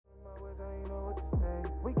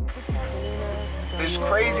it's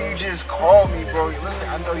crazy you just called me, bro. Listen,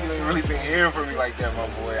 I know you ain't really been hearing from me like that, my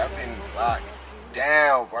boy. I've been locked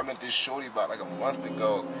down, bro. I met this shorty about like a month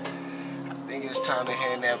ago. I think it's time to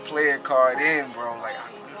hand that player card in, bro. Like, I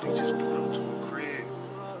really just pulled up to a crib.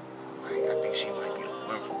 Like, I think she might be the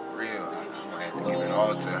one for real. I might have to give it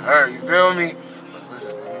all to her, you feel me? But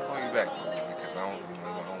listen, let me call you back, bro, because I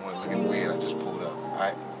don't want to look weird. I just pulled up, all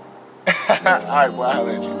right? All right, boy, I'll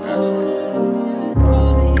let you back.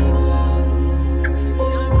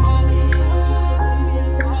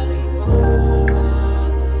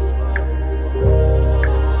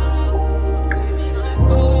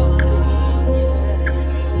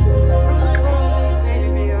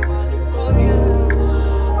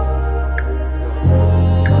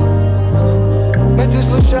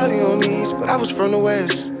 Shawty on these, but I was from the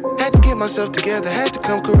west. Had to get myself together, had to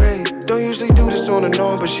come correct. Don't usually do this on and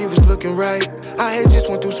on, but she was looking right. I had just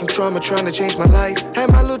went through some trauma trying to change my life. Had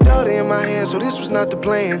my little daughter in my hands, so this was not the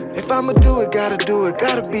plan. If I'ma do it, gotta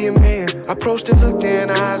be a man. I approached it, looked her in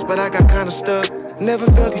the eyes, but I got kinda stuck. Never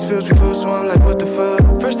felt these feels before, so I'm like, what the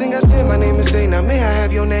fuck? First thing I said, my name is Zay, now may I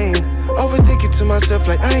have your name? Overthinking to myself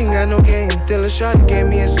like I ain't got no game. Then Shawty gave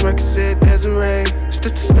me a smirk and said, Desiree.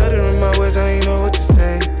 Stood to stuttering my words, I ain't know what to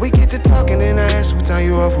say. We get to talking and I asked what time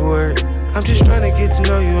you off for work. I'm just trying to get to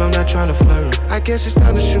know you, I'm not trying to flirt. I guess it's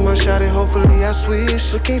time to shoot my shot and hopefully I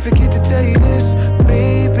switch. But can't forget to tell you this,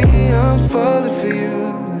 baby, I'm falling for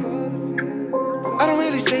you. I don't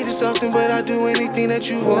really say this often, but I do anything that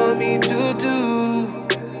you want me to do.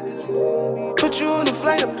 Put you on a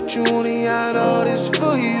flight, I put you on the yacht, all this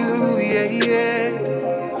for you, yeah,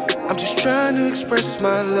 yeah. I'm just trying to express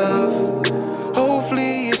my love.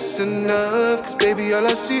 Hopefully it's enough, cause baby all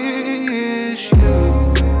I see is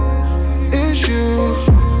you. Is you.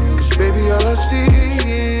 Cause baby all I see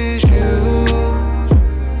is you.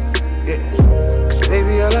 Yeah. Cause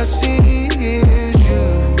baby all I see is you.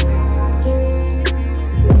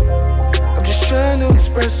 I'm just trying to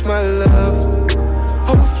express my love.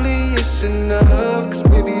 Hopefully it's enough, cause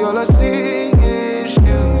baby all I see is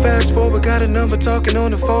you. Fast forward, got a number talking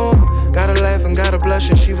on the phone. Gotta laugh and gotta blush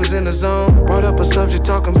and she was in the zone. Brought up a subject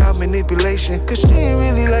talking about manipulation, cause she ain't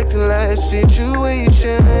really like the last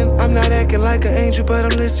situation. I'm not acting like an angel, but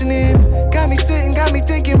I'm listening. Got me sitting, got me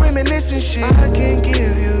thinking, reminiscing shit. I can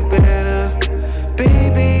give you better,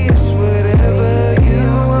 baby, it's whatever you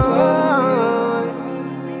want.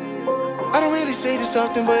 I don't really say this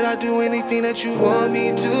often, but I do anything that you want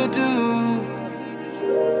me to do.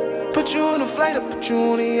 Put you on a flight, I put you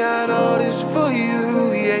on the yacht, all this for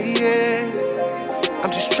you, yeah, yeah. I'm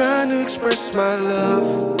just trying to express my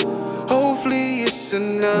love. Hopefully it's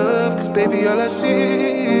enough, cause baby all I see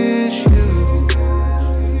is you.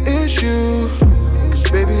 Is you. Cause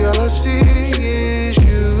baby all I see is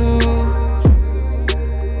you.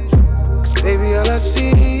 Cause baby all I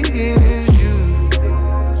see is you.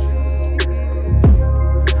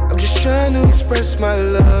 I'm just trying to express my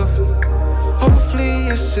love. Hopefully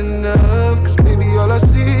it's enough, cause baby all I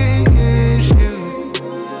see is